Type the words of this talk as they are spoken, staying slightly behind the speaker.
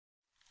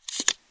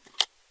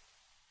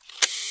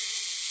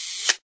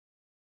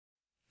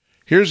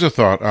Here's a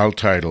thought I'll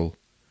title,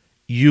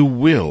 You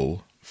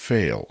Will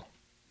Fail.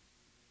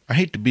 I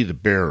hate to be the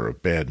bearer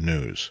of bad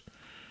news,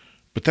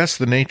 but that's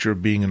the nature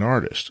of being an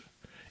artist.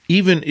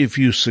 Even if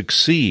you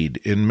succeed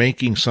in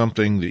making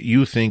something that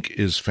you think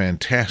is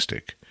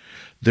fantastic,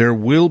 there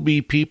will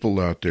be people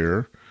out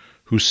there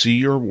who see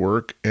your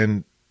work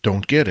and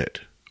don't get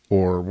it,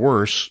 or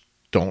worse,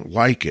 don't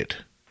like it,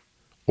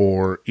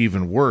 or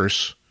even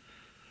worse,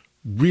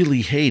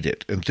 really hate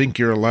it and think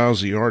you're a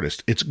lousy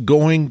artist. It's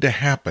going to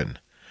happen.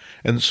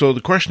 And so the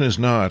question is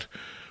not,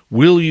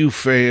 will you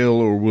fail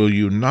or will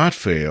you not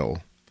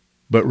fail,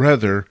 but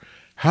rather,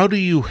 how do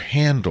you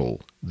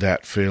handle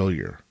that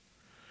failure?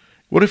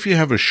 What if you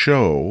have a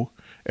show,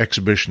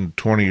 exhibition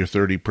 20 or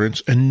 30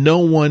 prints, and no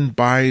one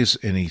buys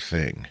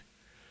anything?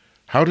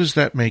 How does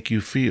that make you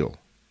feel?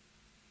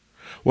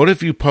 What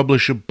if you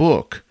publish a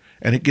book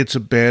and it gets a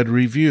bad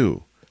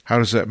review? How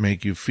does that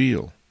make you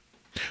feel?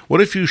 What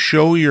if you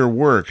show your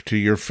work to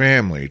your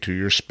family, to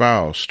your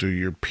spouse, to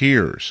your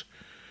peers,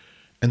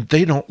 and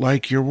they don't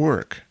like your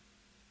work?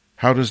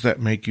 How does that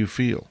make you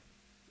feel?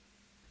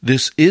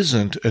 This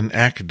isn't an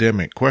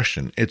academic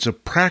question. It's a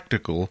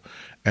practical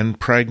and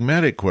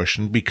pragmatic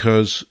question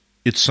because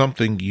it's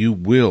something you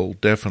will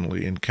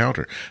definitely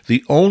encounter.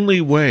 The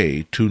only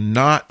way to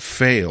not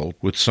fail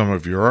with some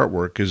of your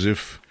artwork is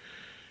if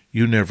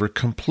you never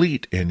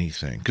complete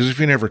anything. Because if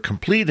you never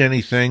complete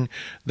anything,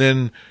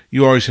 then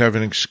you always have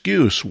an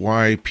excuse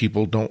why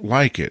people don't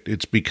like it.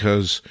 It's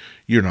because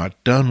you're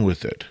not done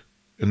with it.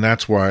 And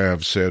that's why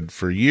I've said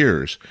for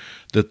years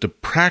that the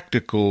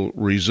practical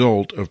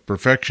result of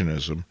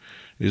perfectionism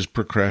is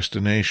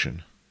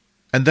procrastination.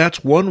 And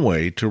that's one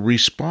way to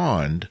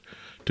respond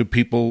to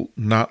people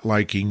not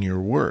liking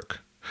your work.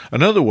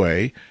 Another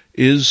way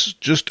is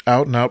just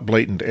out-and-out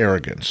blatant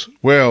arrogance.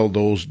 Well,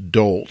 those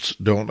dolts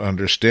don't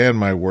understand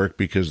my work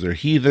because they're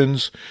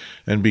heathens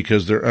and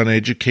because they're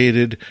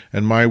uneducated,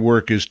 and my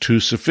work is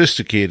too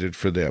sophisticated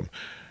for them.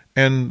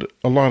 And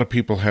a lot of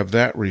people have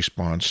that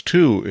response,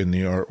 too, in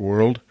the art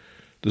world,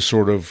 the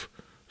sort of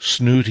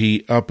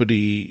snooty,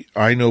 uppity,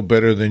 I know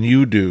better than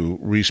you do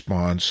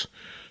response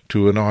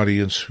to an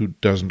audience who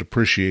doesn't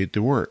appreciate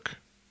the work.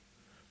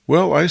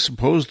 Well, I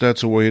suppose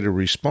that's a way to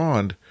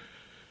respond,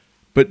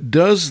 but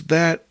does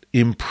that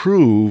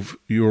improve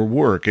your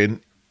work? And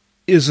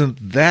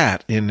isn't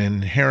that an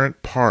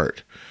inherent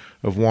part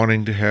of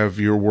wanting to have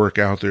your work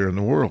out there in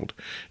the world,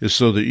 is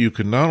so that you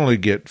can not only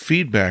get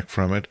feedback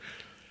from it,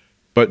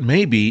 but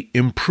maybe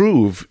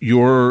improve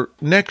your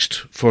next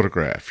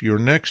photograph, your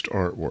next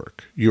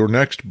artwork, your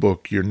next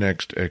book, your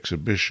next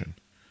exhibition.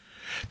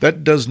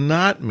 That does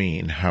not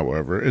mean,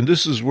 however, and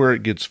this is where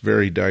it gets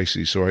very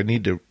dicey, so I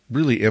need to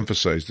really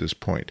emphasize this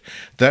point.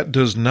 That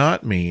does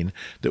not mean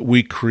that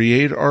we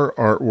create our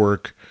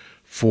artwork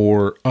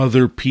for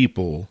other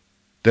people.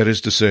 That is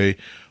to say,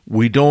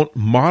 we don't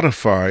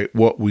modify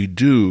what we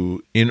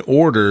do in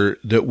order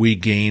that we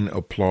gain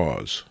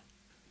applause.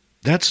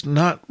 That's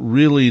not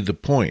really the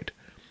point.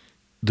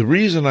 The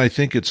reason I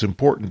think it's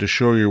important to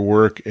show your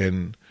work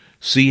and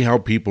see how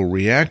people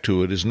react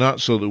to it is not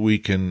so that we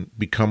can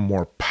become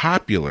more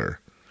popular,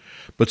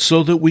 but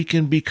so that we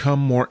can become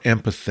more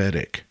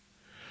empathetic,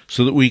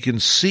 so that we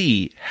can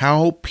see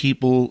how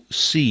people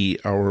see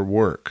our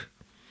work.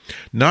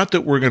 Not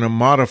that we're going to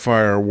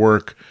modify our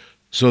work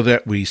so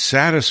that we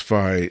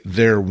satisfy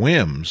their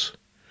whims.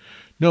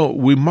 No,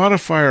 we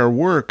modify our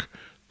work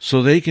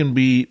so they can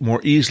be more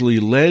easily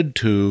led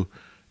to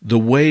the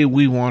way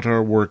we want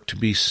our work to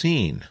be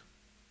seen.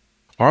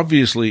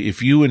 Obviously,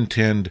 if you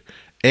intend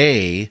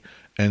A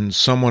and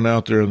someone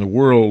out there in the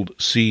world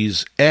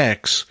sees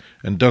X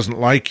and doesn't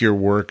like your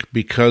work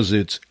because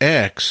it's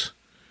X,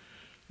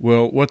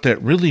 well, what that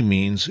really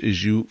means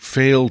is you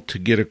failed to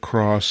get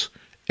across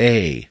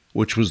A,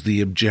 which was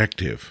the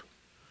objective.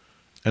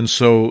 And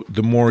so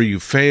the more you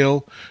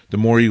fail, the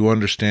more you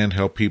understand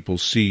how people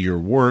see your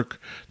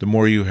work, the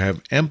more you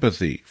have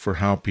empathy for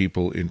how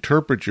people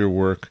interpret your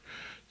work,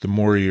 the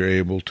more you're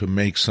able to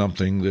make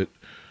something that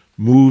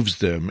moves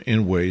them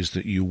in ways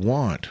that you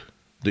want,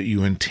 that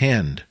you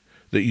intend,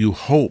 that you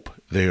hope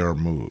they are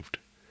moved.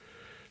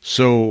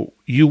 So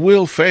you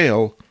will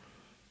fail,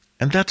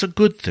 and that's a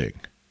good thing,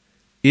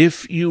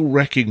 if you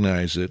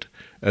recognize it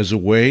as a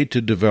way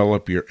to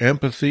develop your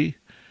empathy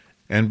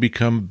and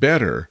become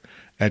better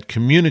at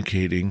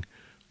communicating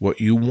what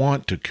you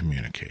want to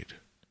communicate.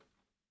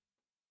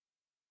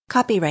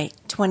 Copyright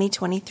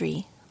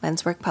 2023,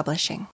 Lenswork Publishing.